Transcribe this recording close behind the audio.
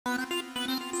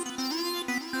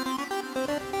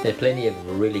There are plenty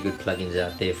of really good plugins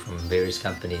out there from various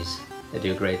companies that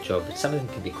do a great job, but some of them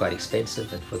can be quite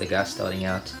expensive, and for the guy starting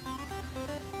out,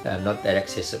 not that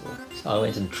accessible. So I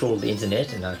went and trawled the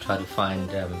internet and I tried to find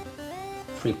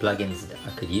free plugins that I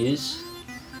could use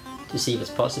to see if it's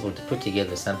possible to put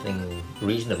together something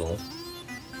reasonable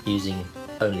using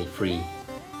only free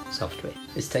software.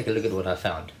 Let's take a look at what I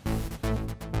found.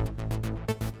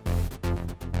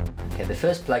 Okay, the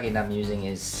first plugin I'm using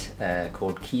is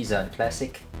called Keyzone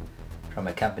Classic from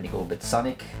a company called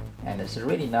VSTi, and it's a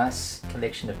really nice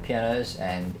collection of pianos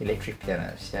and electric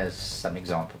pianos. Here's some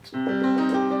examples.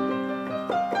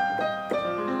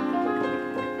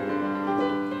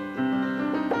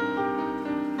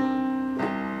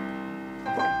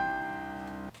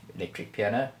 Electric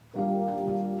piano.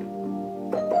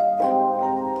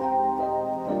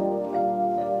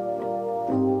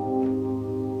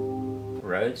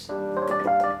 Rhodes.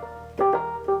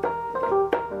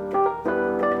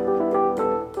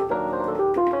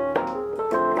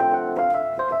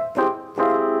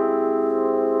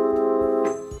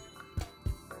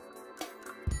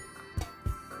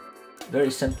 Very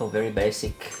simple, very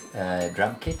basic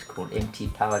drum kit called MT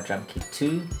Power Drum Kit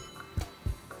 2.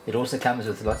 It also comes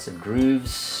with lots of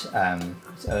grooves,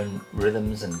 its own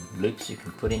rhythms and loops you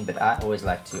can put in, but I always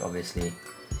like to obviously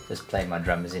just play my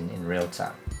drums in real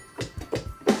time.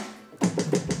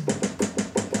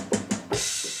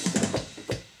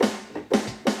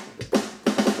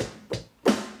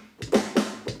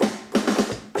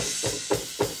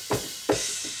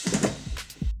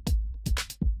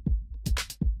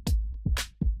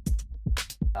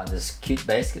 This cute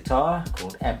bass guitar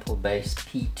called Ample Bass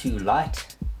P2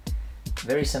 Lite.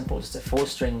 Very simple, just a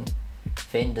 4-string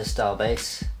Fender style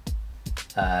bass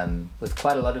with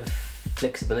quite a lot of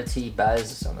flexibility,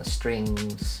 buzz on the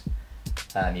strings.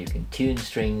 You can tune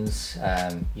strings,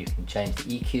 you can change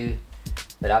the EQ,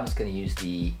 but I'm just going to use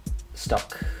the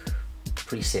stock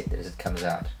preset as it comes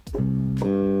out.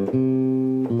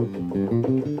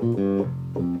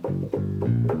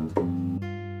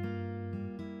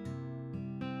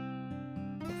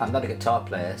 I'm not a guitar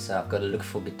player, so I've got to look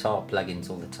for guitar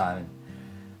plugins all the time.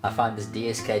 I find this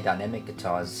DSK dynamic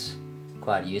guitars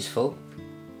quite useful.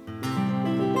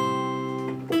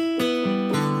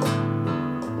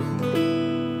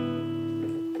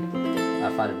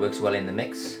 I find it works well in the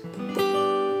mix.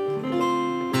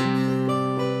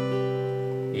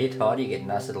 You hit hard, you get a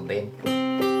nice little bend.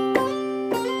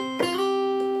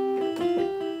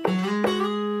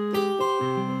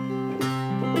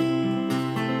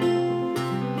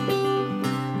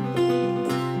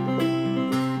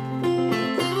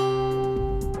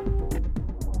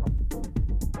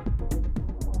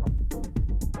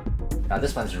 Now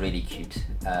this one's really cute,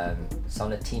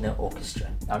 Sonatina Orchestra.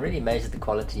 I'm really amazed at the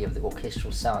quality of the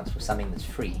orchestral sounds for something that's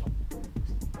free.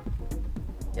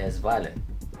 Here's violin.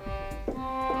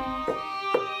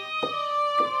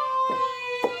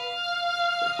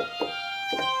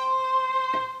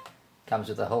 Comes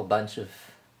with a whole bunch of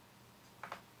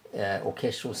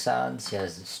orchestral sounds.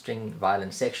 Here's the string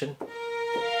violin section.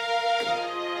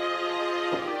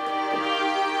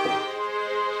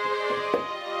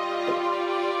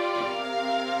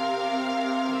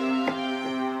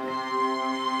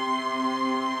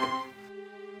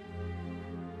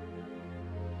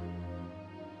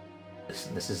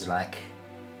 This is like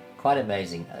quite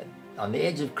amazing. On the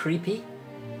edge of creepy.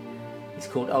 It's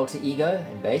called Alter Ego,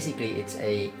 and basically it's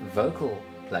a vocal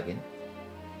plugin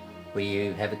where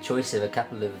you have a choice of a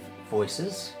couple of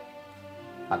voices.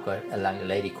 I've got a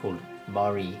lady called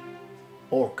Mari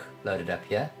Ork loaded up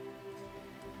here,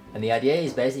 and the idea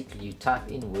is basically you type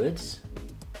in words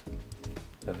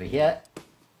over here.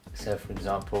 So for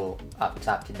example, I've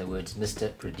typed in the words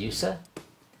Mr. Producer,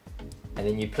 and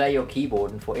then you play your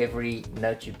keyboard, and for every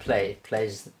note you play, it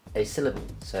plays a syllable.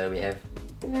 So we have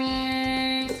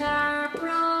Mr.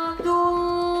 Producer,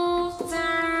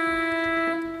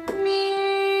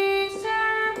 Mr.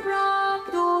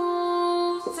 Producer,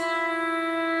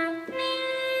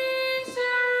 Mr.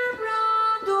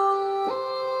 Producer,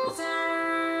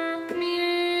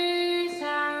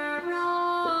 Mr. Producer.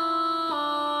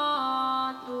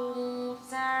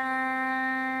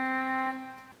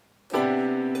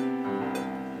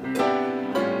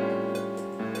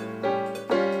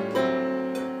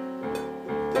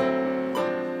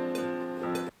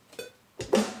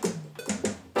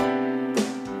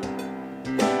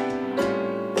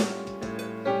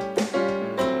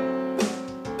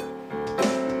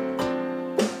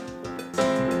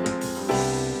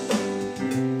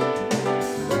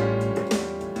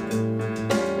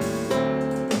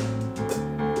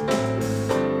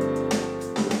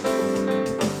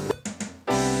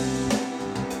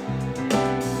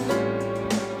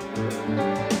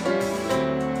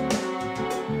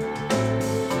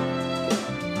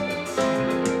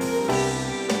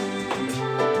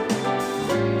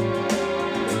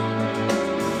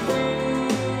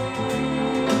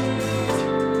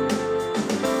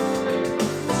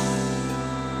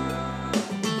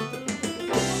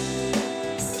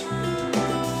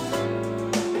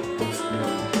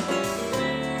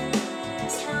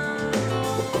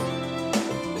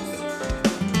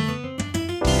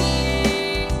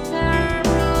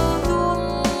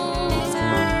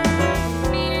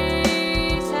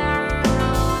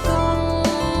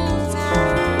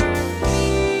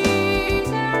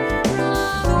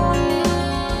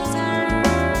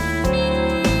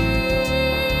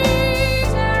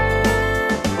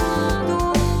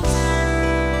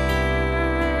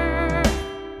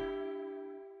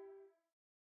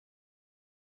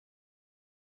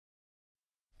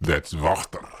 That's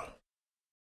wachter.